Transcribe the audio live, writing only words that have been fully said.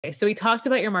Okay, so we talked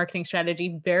about your marketing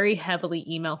strategy, very heavily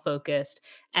email focused,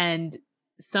 and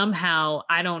somehow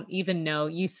I don't even know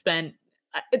you spent.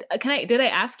 Did I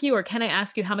ask you, or can I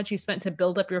ask you how much you spent to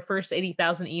build up your first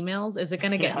 80,000 emails? Is it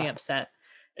going to get me Yeah, upset?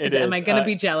 it Am I is. going to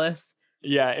be jealous?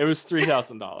 Yeah, it was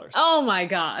 $3,000. Oh my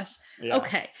gosh. Yeah,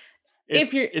 Okay. it's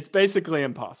If you're it's basically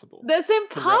impossible That's to run.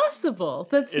 impossible.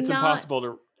 That's It's not impossible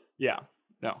to. Yeah,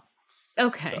 no.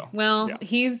 okay. So Well, yeah,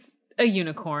 he's a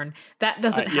unicorn. That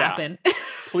doesn't yeah. happen.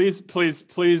 Please,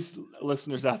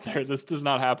 listeners out there, this does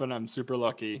not happen. I'm super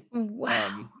lucky.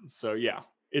 Wow. So yeah,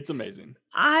 it's amazing.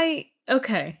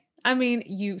 Okay. I mean,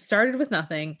 you started with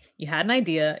nothing. You had an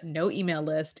idea, no email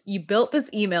list. You built this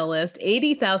email list,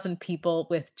 80,000 people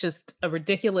with just a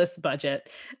ridiculous budget,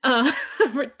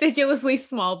 ridiculously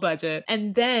small budget.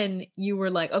 And then you were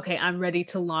like, okay, I'm ready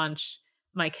to launch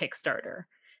my Kickstarter. Mhm.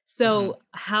 So,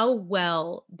 how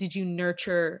well did you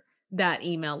nurture that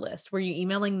email list? Were you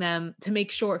emailing them to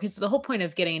make sure? Because the whole point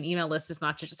of getting an email list is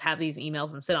not to just have these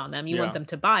emails and sit on them. You want Yeah, them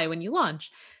to buy when you launch.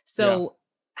 yeah. So,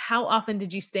 how often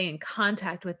did you stay in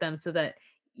contact with them so that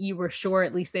you were sure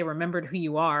at least they remembered who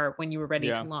you are when you were ready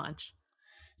to Yeah. launch?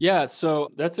 Yeah, so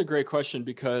that's a great question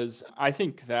because I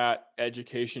think that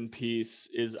education piece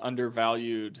is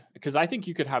undervalued because I think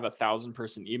you could have 1,000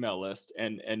 person email list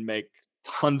and make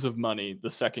tons of money the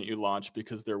second you launch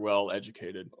because they're well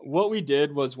educated. What we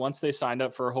did was once they signed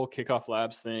up for a whole Kickoff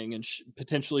Labs thing and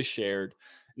potentially shared.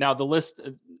 Now the list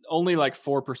only like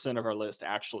 4% of our list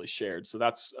actually shared. So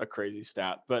that's a crazy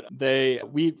stat. But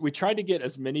we tried to get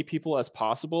as many people as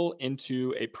possible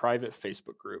into a private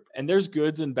Facebook group. And there's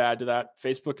goods and bad to that.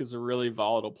 Facebook is a really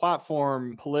volatile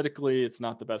platform. Politically, it's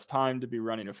not the best time to be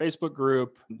running a Facebook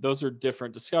group. Those are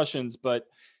different discussions, but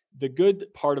the good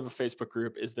part of a Facebook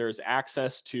group is there's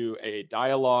access to a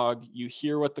dialogue. You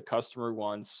hear what the customer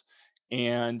wants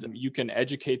and you can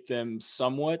educate them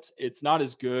somewhat. It's not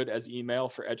as good as email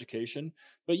for education,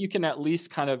 but you can at least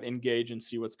kind of engage and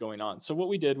see what's going on. So, what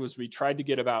we did was we tried to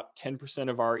get about 10%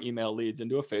 of our email leads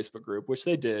into a Facebook group, which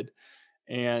they did.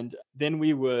 And then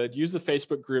we would use the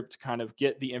Facebook group to kind of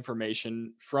get the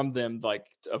information from them, like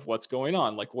of what's going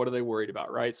on, like what are they worried about,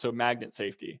 right? So magnet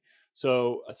safety.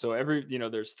 So every,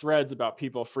 there's threads about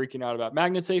people freaking out about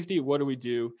magnet safety. What do?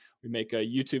 We make a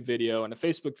YouTube video and a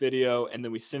Facebook video, and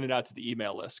then we send it out to the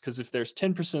email list. Because if there's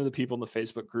 10% of the people in the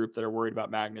Facebook group that are worried about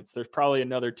magnets, there's probably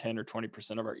another 10 or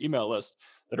 20% of our email list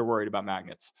that are worried about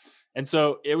magnets. And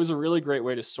so it was a really great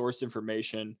way to source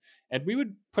information. And we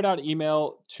would put out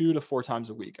email 2 to 4 times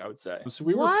a week, I would say. So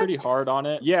we were pretty What? hard on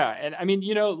it. Yeah. And I mean,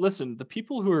 listen, the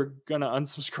people who are going to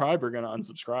unsubscribe are going to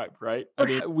unsubscribe, right? I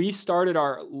mean, we started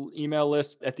our email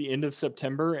list at the end of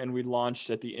September and we launched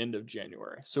at the end of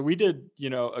January. So we did,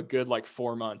 a good like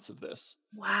 4 months of this.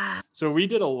 Wow. So we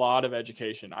did a lot of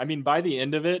education. I mean, by the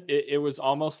end of it was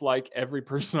almost like every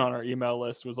person on our email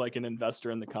list was like an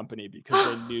investor in the company because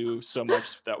they knew so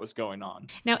much that was going on.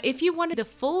 Now, if you wanted the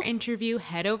full interview,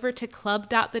 head over to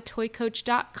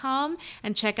club.thetoycoach.com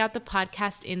and check out the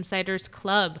Podcast Insiders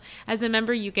Club. As a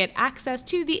member, you get access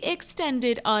to the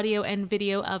extended audio and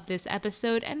video of this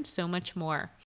episode and so much more.